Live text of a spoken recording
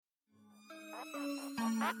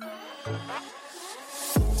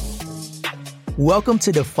Welcome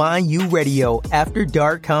to Define You Radio After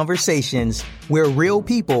Dark Conversations, where real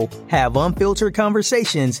people have unfiltered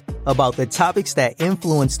conversations about the topics that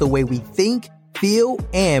influence the way we think, feel,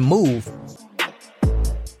 and move.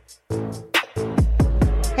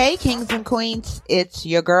 Hey, kings and queens, it's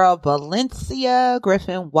your girl Valencia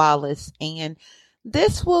Griffin Wallace, and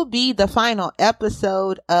this will be the final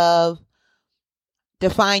episode of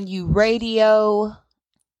Define You Radio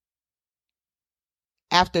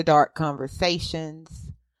After Dark Conversations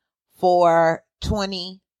for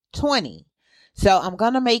 2020. So I'm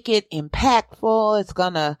going to make it impactful. It's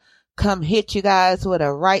going to come hit you guys with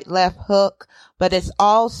a right left hook, but it's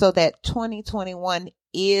also that 2021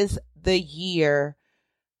 is the year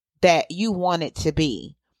that you want it to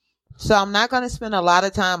be. So I'm not going to spend a lot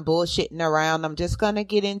of time bullshitting around. I'm just going to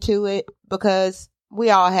get into it because we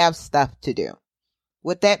all have stuff to do.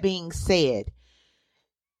 With that being said,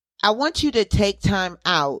 I want you to take time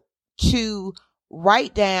out to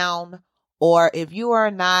write down, or if you are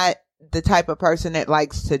not the type of person that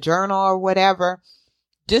likes to journal or whatever,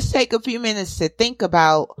 just take a few minutes to think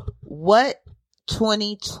about what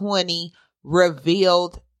 2020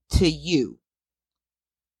 revealed to you.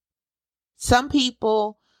 Some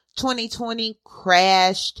people, 2020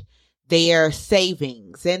 crashed their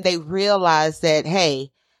savings and they realized that,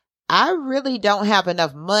 hey, I really don't have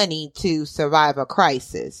enough money to survive a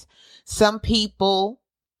crisis. Some people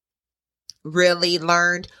really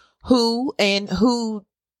learned who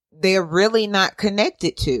they're really not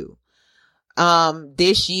connected to.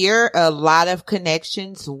 This year, a lot of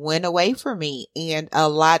connections went away from me, and a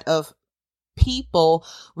lot of people,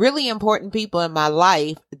 really important people in my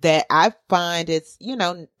life that I find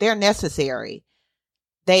they're necessary.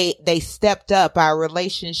 They stepped up. Our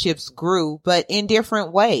relationships grew, but in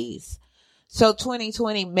different ways. So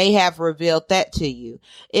 2020 may have revealed that to you.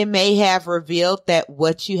 It may have revealed that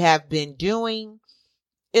what you have been doing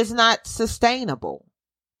is not sustainable.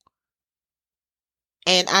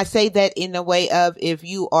 And I say that in the way of if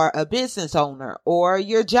you are a business owner or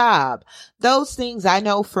your job, those things, I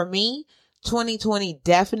know for me, 2020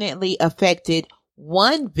 definitely affected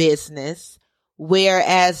one business,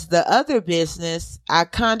 whereas the other business, I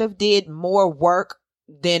kind of did more work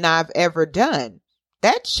than I've ever done.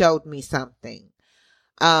 That showed me something.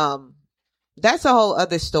 That's a whole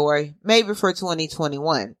other story, maybe for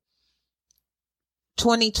 2021.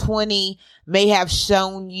 2020 may have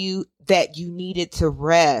shown you that you needed to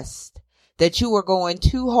rest, that you were going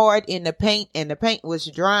too hard in the paint and the paint was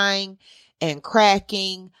drying and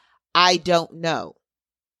cracking. I don't know.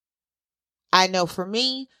 I know for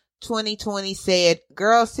me, 2020 said,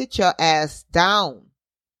 girl, sit your ass down.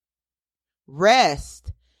 Rest.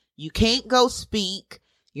 You can't go speak.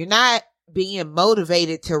 You're not being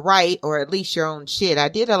motivated to write, or at least your own shit. I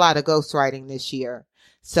did a lot of ghostwriting this year.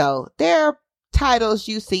 So there are titles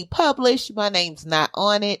you see published. My name's not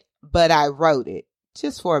on it, but I wrote it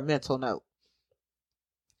just for a mental note.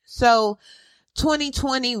 So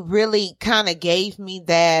 2020 really kind of gave me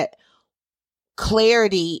that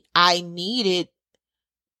clarity I needed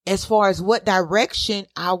as far as what direction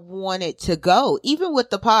I wanted to go. Even with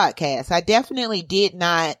the podcast, I definitely did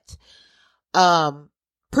not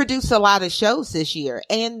produce a lot of shows this year,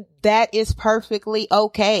 and that is perfectly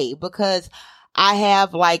okay because I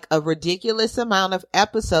have like a ridiculous amount of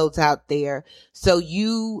episodes out there. So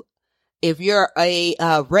if you're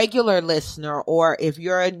a regular listener or if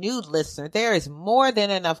you're a new listener, there is more than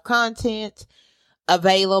enough content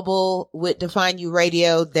available with Define You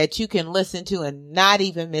Radio that you can listen to and not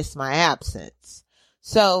even miss my absence.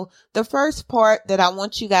 So the first part that I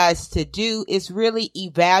want you guys to do is really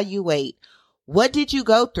evaluate, what did you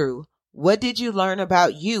go through? What did you learn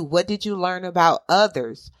about you? What did you learn about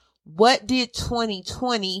others? What did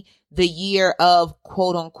 2020, the year of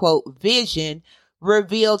quote unquote vision,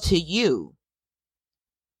 reveal to you?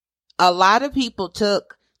 A lot of people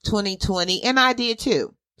took 2020, and I did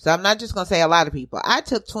too. So I'm not just going to say a lot of people. I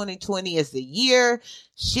took 2020 as the year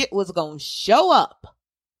shit was going to show up.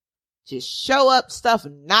 Just show up, stuff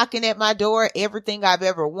knocking at my door. Everything I've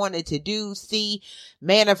ever wanted to do, see,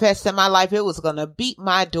 manifest in my life, it was going to beat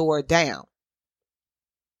my door down.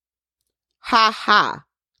 Ha ha.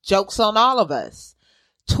 Jokes on all of us.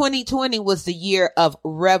 2020 was the year of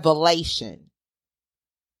revelation.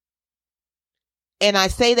 And I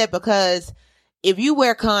say that because if you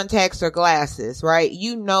wear contacts or glasses, right,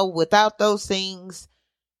 without those things,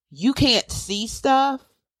 you can't see stuff.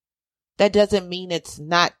 That doesn't mean it's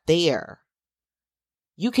not there.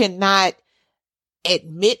 You cannot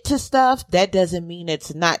admit to stuff. That doesn't mean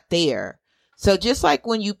it's not there. So just like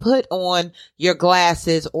when you put on your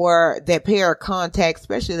glasses or that pair of contacts,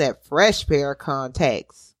 especially that fresh pair of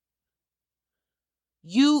contacts,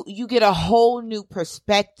 you get a whole new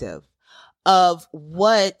perspective of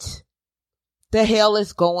what the hell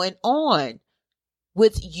is going on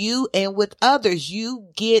with you and with others. You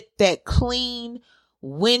get that clean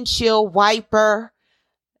windshield wiper,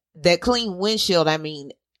 that clean windshield. I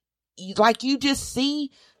mean, you just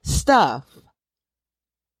see stuff.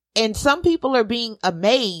 And some people are being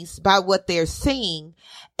amazed by what they're seeing,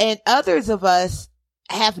 and others of us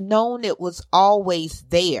have known it was always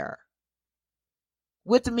there.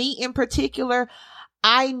 With me in particular,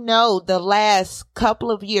 I know the last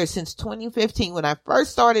couple of years, since 2015, when I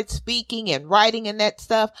first started speaking and writing and that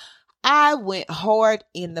stuff, I went hard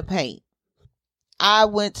in the paint. I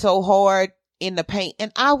went so hard in the paint,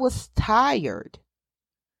 and I was tired.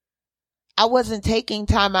 I wasn't taking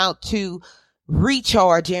time out to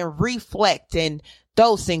recharge and reflect and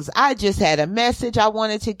those things. I just had a message I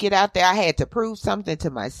wanted to get out there. I had to prove something to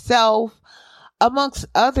myself, amongst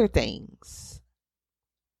other things.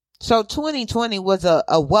 So 2020 was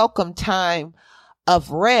a welcome time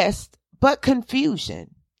of rest, but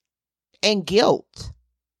confusion and guilt.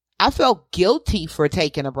 I felt guilty for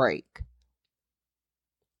taking a break.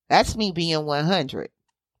 That's me being 100.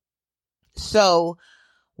 So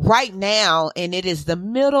right now, and it is the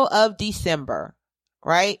middle of December,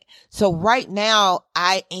 right? So right now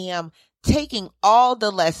I am taking all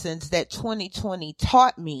the lessons that 2020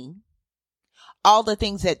 taught me, all the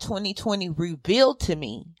things that 2020 revealed to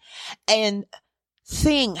me, and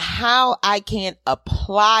seeing how I can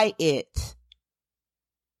apply it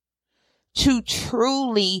to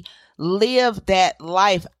truly live that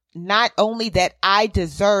life, not only that I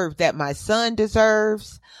deserve, that my son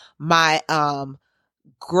deserves, my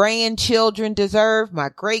grandchildren deserve, my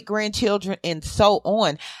great-grandchildren, and so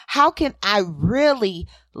on. How can I really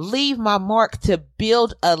leave my mark to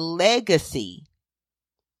build a legacy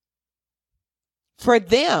for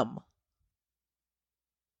them?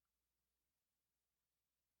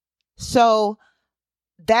 So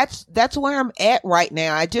that's where I'm at right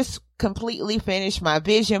now. I just completely finished my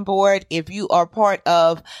vision board. If you are part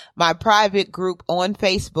of my private group on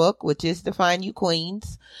Facebook, which is Define You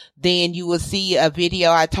Queens, then you will see a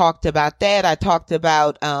video. I talked about that. I talked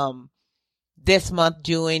about this month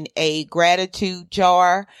doing a gratitude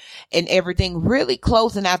jar and everything, really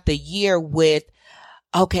closing out the year with,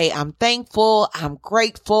 okay, I'm thankful. I'm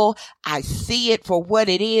grateful. I see it for what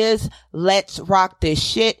it is. Let's rock this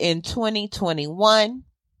shit in 2021.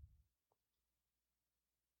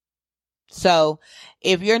 So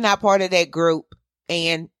if you're not part of that group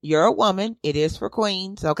and you're a woman, it is for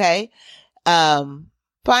queens. Okay. Find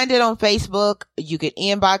it on Facebook. You can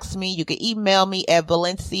inbox me. You can email me at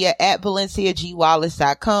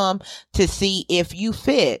valencia@valenciagwallace.com to see if you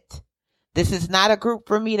fit. This is not a group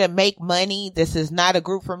for me to make money. This is not a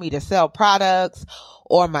group for me to sell products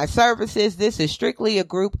or my services. This is strictly a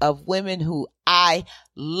group of women who I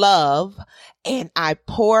love and I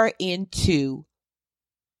pour into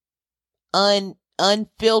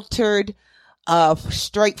unfiltered,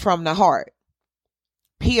 straight from the heart,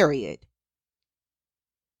 period.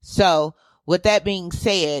 So with that being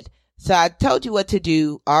said, so I told you what to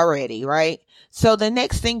do already, right? So the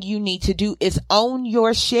next thing you need to do is own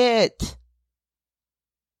your shit.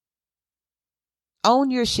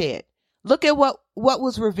 Own your shit. Look at what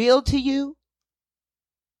was revealed to you.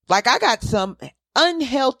 Like, I got some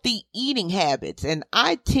unhealthy eating habits and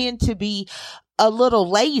I tend to be a little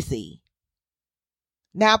lazy.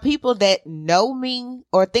 Now, people that know me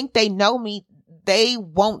or think they know me, they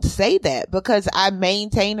won't say that because I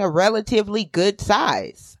maintain a relatively good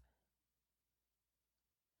size.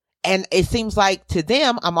 And it seems like to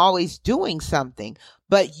them, I'm always doing something,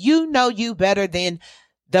 but you know you better than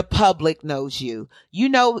the public knows you. You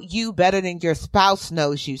know you better than your spouse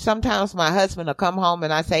knows you. Sometimes my husband will come home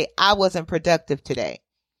and I say, I wasn't productive today.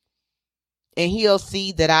 And he'll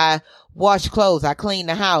see that I wash clothes, I clean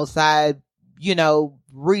the house, I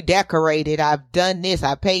redecorated, I've done this,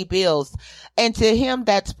 I pay bills. And to him,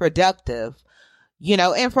 that's productive,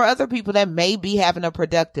 and for other people that may be having a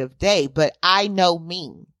productive day, but I know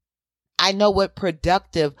me. I know what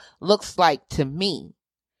productive looks like to me.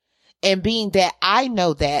 And being that I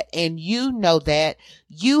know that and you know that,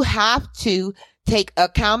 you have to take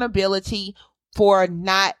accountability for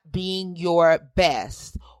not being your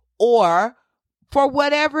best or for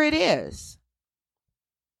whatever it is.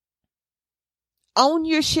 Own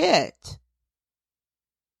your shit.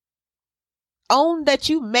 Own that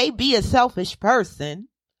you may be a selfish person.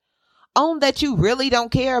 Own that you really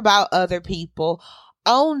don't care about other people.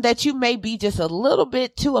 Own that you may be just a little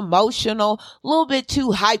bit too emotional, a little bit too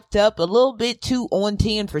hyped up, a little bit too on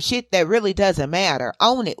 10 for shit that really doesn't matter.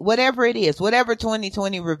 Own it. Whatever it is, whatever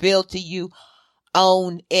 2020 revealed to you,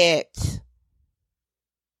 own it.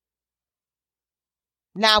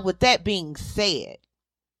 Now, with that being said,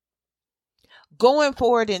 going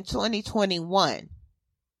forward in 2021,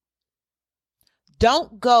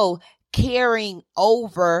 don't go carrying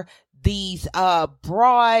over these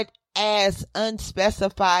broad as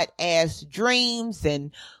unspecified as dreams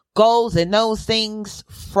and goals and those things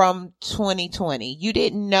from 2020. You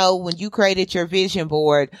didn't know when you created your vision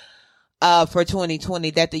board for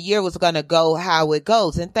 2020 that the year was going to go how it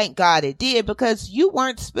goes. And thank God it did, because you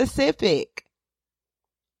weren't specific.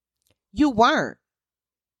 You weren't.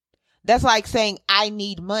 That's like saying, I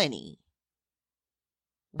need money.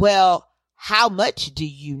 Well, how much do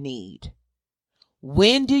you need?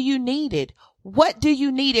 When do you need it? What do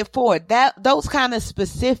you need it for? Those kind of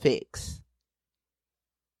specifics.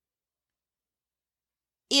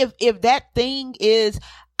 If that thing is,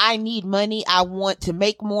 I need money, I want to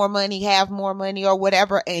make more money, have more money or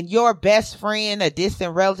whatever, and your best friend, a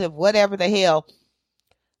distant relative, whatever the hell,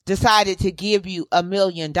 decided to give you $1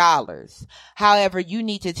 million. However, you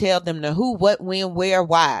need to tell them the who, what, when, where,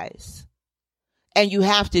 whys. And you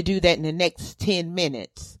have to do that in the next 10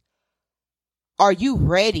 minutes. Are you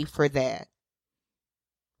ready for that?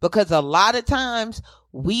 Because a lot of times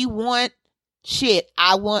we want shit.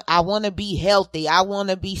 I want to be healthy. I want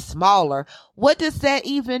to be smaller. What does that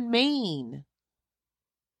even mean?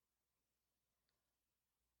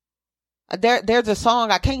 There's a song,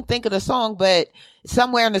 I can't think of the song, but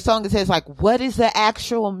somewhere in the song it says like, what is the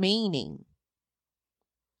actual meaning?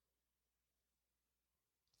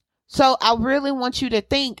 So I really want you to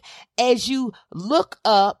think as you look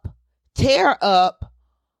up, tear up,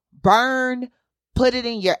 burn, put it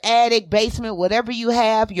in your attic, basement, whatever you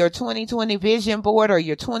have, your 2020 vision board or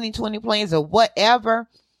your 2020 plans or whatever,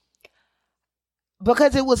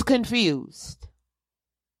 because it was confused.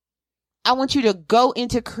 I want you to go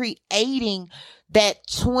into creating that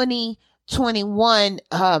 2021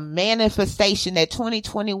 manifestation, that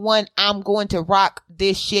 2021, I'm going to rock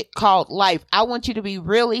this shit called life. I want you to be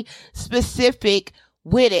really specific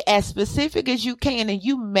with it, as specific as you can. And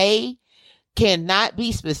you cannot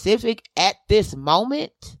be specific at this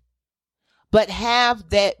moment, but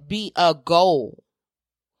have that be a goal.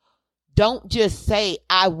 Don't just say,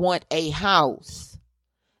 I want a house.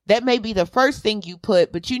 That may be the first thing you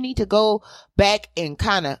put, but you need to go back and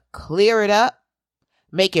kind of clear it up,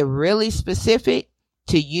 make it really specific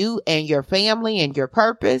to you and your family and your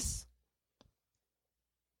purpose.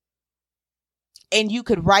 And you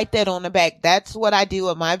could write that on the back. That's what I do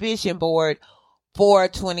with my vision board for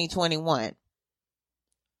 2021.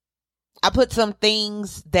 I put some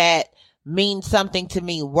things that mean something to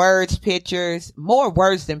me, words, pictures, more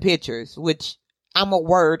words than pictures, which I'm a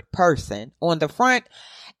word person. On the front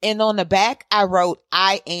and on the back, I wrote,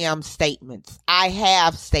 I am statements. I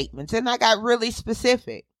have statements. And I got really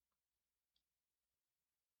specific.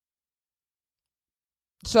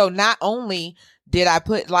 So not only did I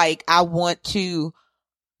put like, I want to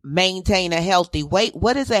maintain a healthy weight.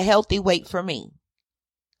 What is a healthy weight for me?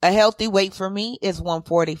 A healthy weight for me is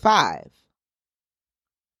 145.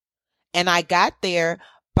 And I got there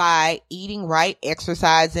by eating right,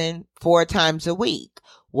 exercising 4 times a week.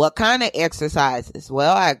 What kind of exercises?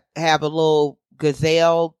 Well, I have a little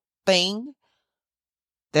gazelle thing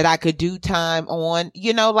that I could do time on.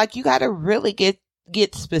 You know, like you got to really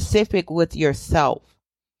get specific with yourself.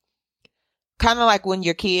 Kind of like when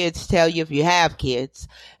your kids tell you, if you have kids,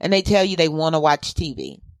 and they tell you they want to watch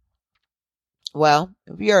TV. Well,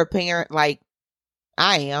 if you're a parent like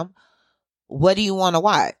I am, what do you want to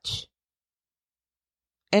watch?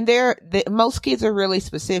 And most kids are really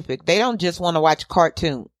specific. They don't just want to watch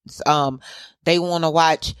cartoons. They want to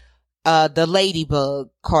watch, the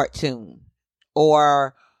Ladybug cartoon,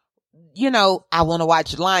 or, you know, I want to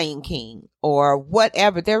watch Lion King or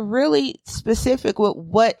whatever. They're really specific with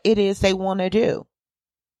what it is they want to do.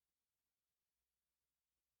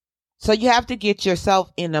 So you have to get yourself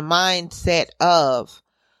in the mindset of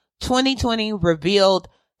 2020 revealed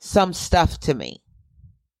some stuff to me.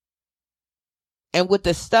 And with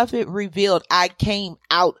the stuff it revealed, I came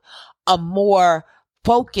out a more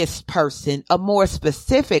focused person, a more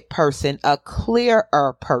specific person, a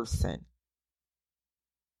clearer person.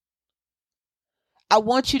 I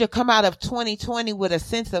want you to come out of 2020 with a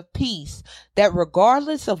sense of peace that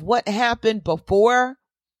regardless of what happened before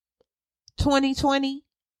 2020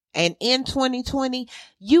 and in 2020,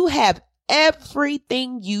 you have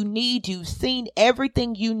everything you need. You've seen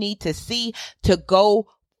everything you need to see to go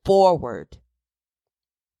forward.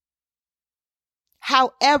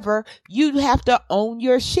 However, you have to own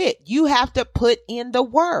your shit. You have to put in the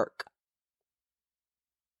work.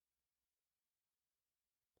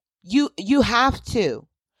 You have to.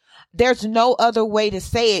 There's no other way to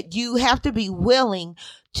say it. You have to be willing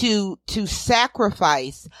to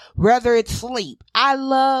sacrifice, whether it's sleep. I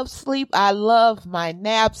love sleep. I love my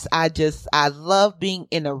naps. I love being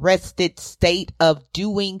in a rested state of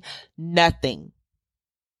doing nothing.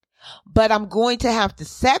 But I'm going to have to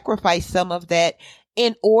sacrifice some of that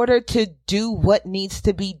in order to do what needs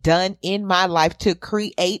to be done in my life to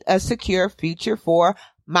create a secure future for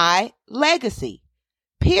my legacy.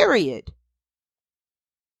 Period.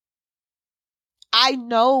 I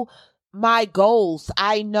know my goals.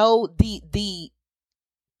 I know the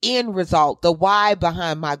end result, the why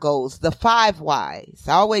behind my goals, the 5 whys.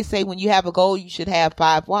 I always say when you have a goal, you should have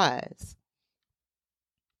 5 whys.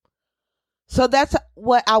 So that's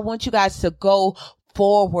what I want you guys to go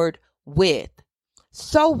forward with.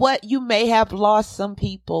 So what? You may have lost some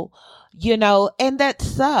people, and that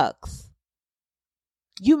sucks.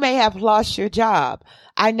 You may have lost your job.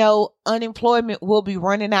 I know unemployment will be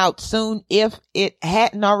running out soon if it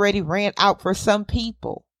hadn't already ran out for some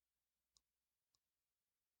people.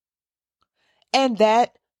 And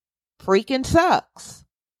that freaking sucks.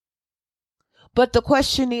 But the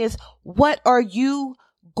question is, what are you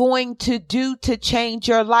going to do to change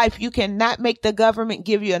your life? You cannot make the government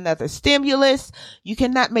give you another stimulus. You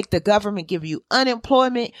cannot make the government give you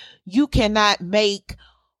unemployment. You cannot make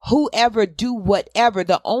whoever do whatever.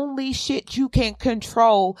 The only shit you can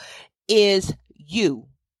control is you.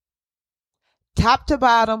 Top to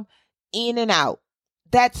bottom, in and out.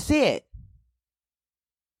 That's it.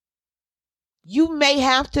 You may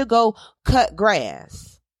have to go cut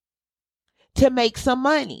grass to make some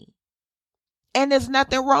money. And there's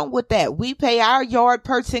nothing wrong with that. We pay our yard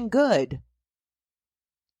person good.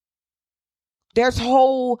 There's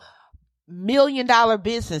whole $1 million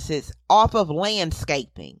businesses off of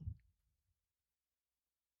landscaping.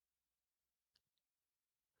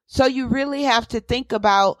 So you really have to think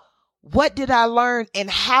about, what did I learn and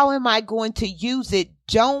how am I going to use it?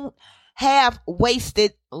 Don't have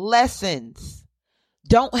wasted lessons.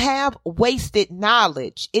 Don't have wasted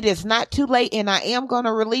knowledge. It is not too late, and I am going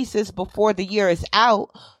to release this before the year is out,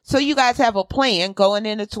 so you guys have a plan going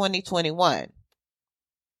into 2021.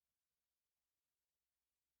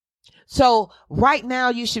 So right now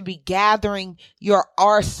you should be gathering your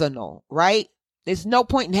arsenal, right? There's no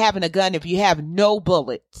point in having a gun if you have no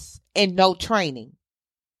bullets and no training.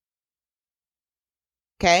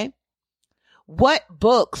 Okay? What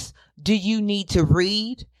books do you need to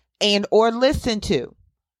read and or listen to?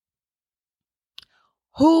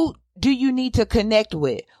 Who do you need to connect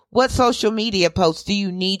with? What social media posts do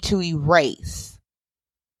you need to erase?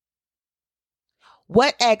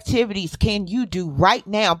 What activities can you do right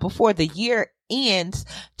now before the year ends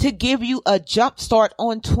to give you a jump start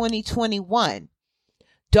on 2021?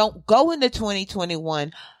 Don't go into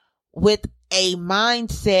 2021 with a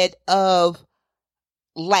mindset of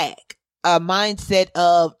lack, a mindset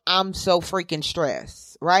of I'm so freaking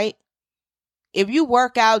stressed, right? If you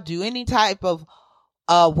work out, do any type of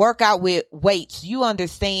workout with weights, you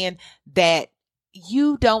understand that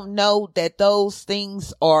you don't know that those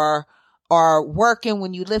things are working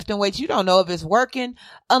when you lifting weights. You don't know if it's working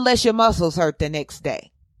unless your muscles hurt the next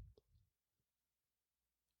day.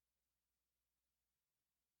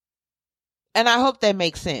 And I hope that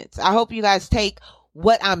makes sense. I hope you guys take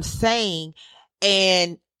what I'm saying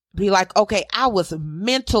and be like, okay, I was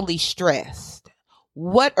mentally stressed.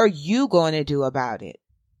 What are you going to do about it?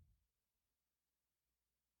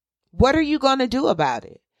 What are you going to do about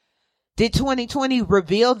it? Did 2020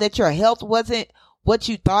 reveal that your health wasn't what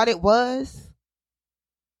you thought it was?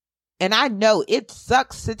 And I know it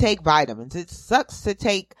sucks to take vitamins. It sucks to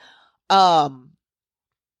take,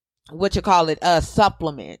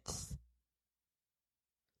 supplements.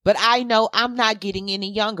 But I know I'm not getting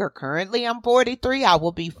any younger. Currently, I'm 43. I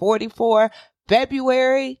will be 44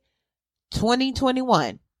 February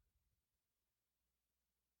 2021.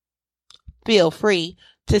 Feel free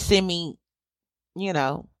to send me,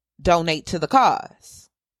 donate to the cause.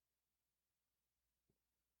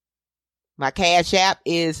 My Cash App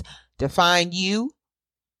is Define You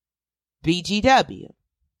BGW.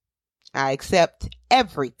 I accept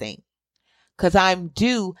everything because I'm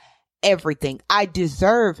due everything. I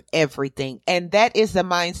deserve everything. And that is the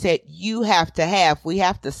mindset you have to have. We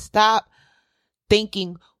have to stop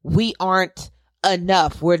thinking we aren't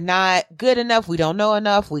enough. We're not good enough. We don't know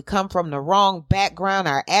enough. We come from the wrong background.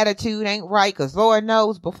 Our attitude ain't right because Lord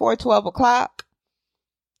knows before 12 o'clock,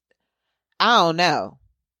 I don't know.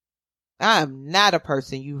 I'm not a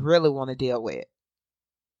person you really want to deal with.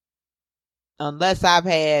 unless I've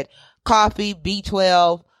had coffee,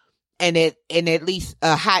 B12, and at least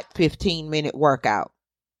a hot 15-minute workout,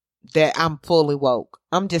 that I'm fully woke.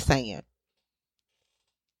 I'm just saying.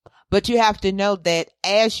 But you have to know that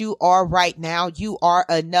as you are right now, you are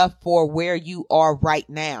enough for where you are right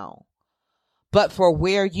now. But for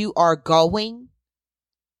where you are going,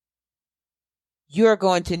 you're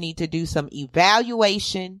going to need to do some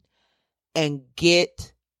evaluation and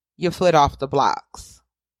get your foot off the blocks.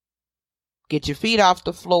 Get your feet off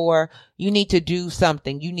the floor. You need to do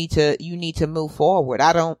something. You need to move forward.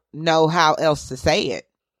 I don't know how else to say it.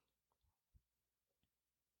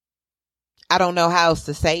 I don't know how else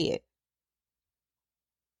to say it.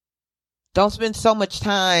 Don't spend so much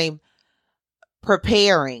time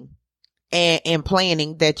preparing and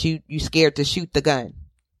planning that you scared to shoot the gun.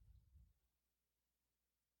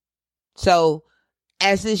 So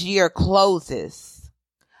as this year closes,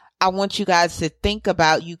 I want you guys to think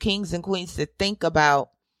about, you kings and queens, to think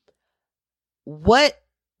about, what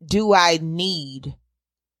do I need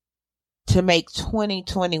to make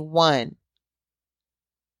 2021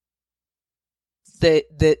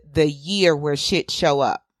 the year where shit show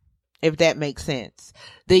up, if that makes sense.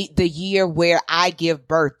 The year where I give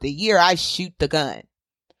birth, the year I shoot the gun.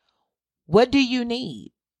 What do you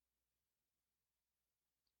need?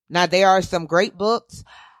 Now, there are some great books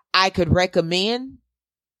I could recommend.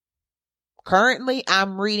 Currently,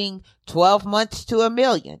 I'm reading 12 Months to a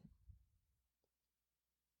Million.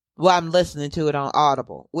 Well, I'm listening to it on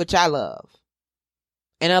Audible, which I love.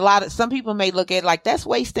 And some people may look at it like that's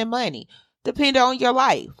wasting money, depending on your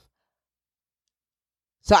life.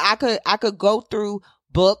 So I could go through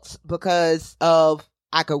books because of,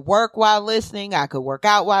 I could work while listening. I could work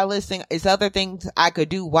out while listening. It's other things I could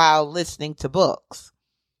do while listening to books.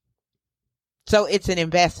 So it's an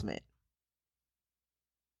investment.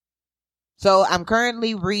 So I'm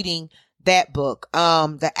currently reading that book.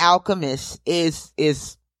 The Alchemist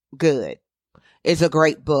is good. It's a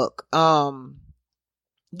great book.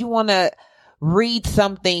 You want to read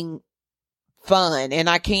something fun, and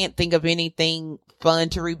I can't think of anything fun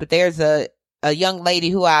to read, but there's a young lady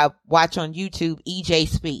who I watch on YouTube, EJ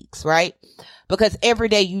Speaks, right? Because every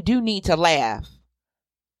day you do need to laugh.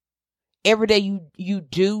 Every day you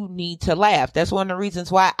do need to laugh. That's one of the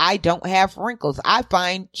reasons why I don't have wrinkles. I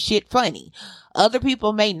find shit funny. Other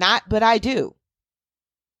people may not, but I do.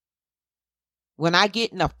 When I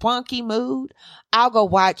get in a funky mood, I'll go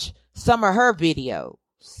watch some of her videos.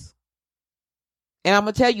 And I'm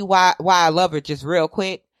going to tell you why I love her just real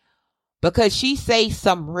quick. Because she says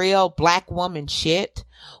some real black woman shit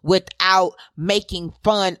without making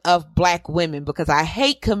fun of black women. Because I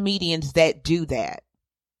hate comedians that do that.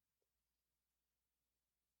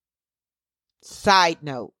 Side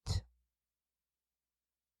note.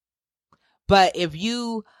 But if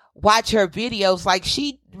you watch her videos, like,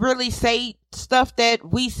 she really say stuff that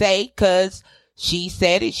we say because she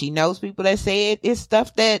said it. She knows people that say it. It's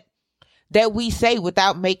stuff that we say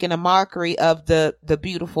without making a mockery of the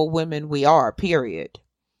beautiful women we are, period.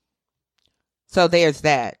 So there's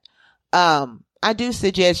that. I do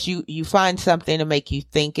suggest you find something to make you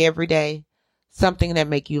think every day, something that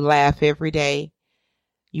make you laugh every day.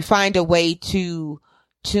 You find a way to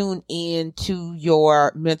tune in to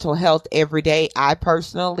your mental health every day. I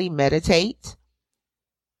personally meditate.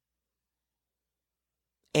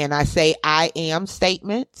 And I say I am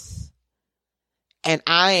statements. And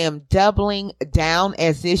I am doubling down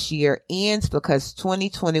as this year ends, because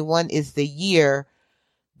 2021 is the year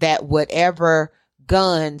that whatever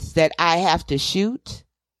guns that I have to shoot,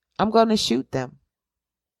 I'm going to shoot them.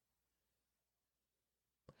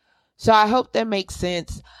 So I hope that makes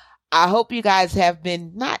sense. I hope you guys have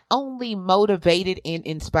been not only motivated and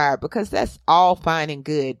inspired, because that's all fine and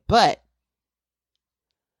good, but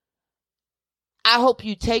I hope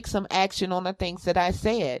you take some action on the things that I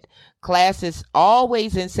said. Class is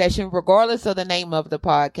always in session, regardless of the name of the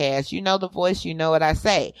podcast. You know the voice, you know what I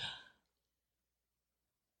say.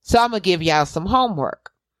 So I'm going to give y'all some homework.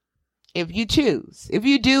 If you choose. If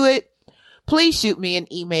you do it, please shoot me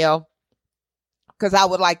an email, because I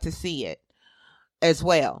would like to see it as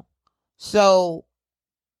well. So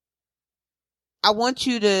I want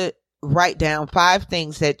you to write down 5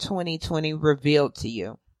 things that 2020 revealed to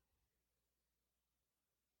you.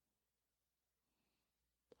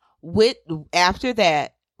 After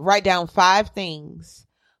that, write down 5 things,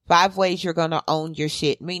 5 ways you're going to own your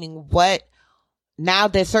shit. Meaning, now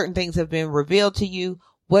that certain things have been revealed to you,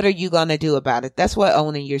 what are you going to do about it? That's what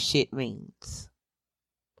owning your shit means.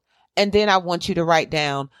 And then I want you to write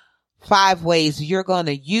down 5 ways you're going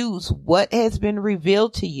to use what has been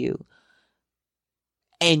revealed to you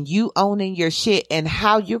and you owning your shit and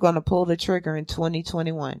how you're going to pull the trigger in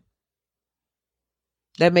 2021.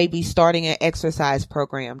 That may be starting an exercise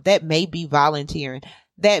program. That may be volunteering.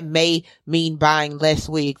 That may mean buying less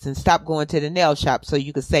wigs and stop going to the nail shop so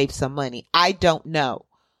you can save some money. I don't know.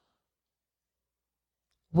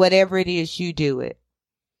 Whatever it is, you do it.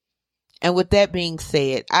 And with that being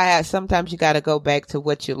said, sometimes you got to go back to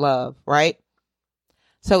what you love, right?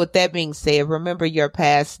 So with that being said, remember your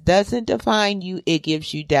past doesn't define you. It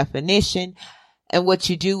gives you definition. And what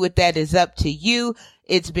you do with that is up to you.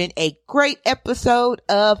 It's been a great episode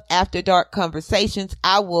of After Dark Conversations.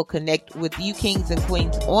 I will connect with you kings and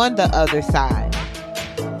queens on the other side.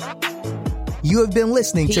 You have been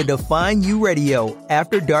listening to Define You Radio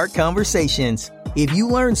After Dark Conversations. If you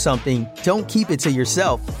learned something, don't keep it to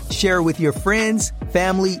yourself. Share it with your friends,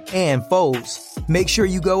 family, and foes. Make sure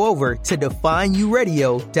you go over to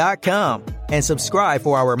defineyouradio.com and subscribe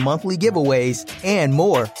for our monthly giveaways and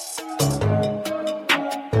more.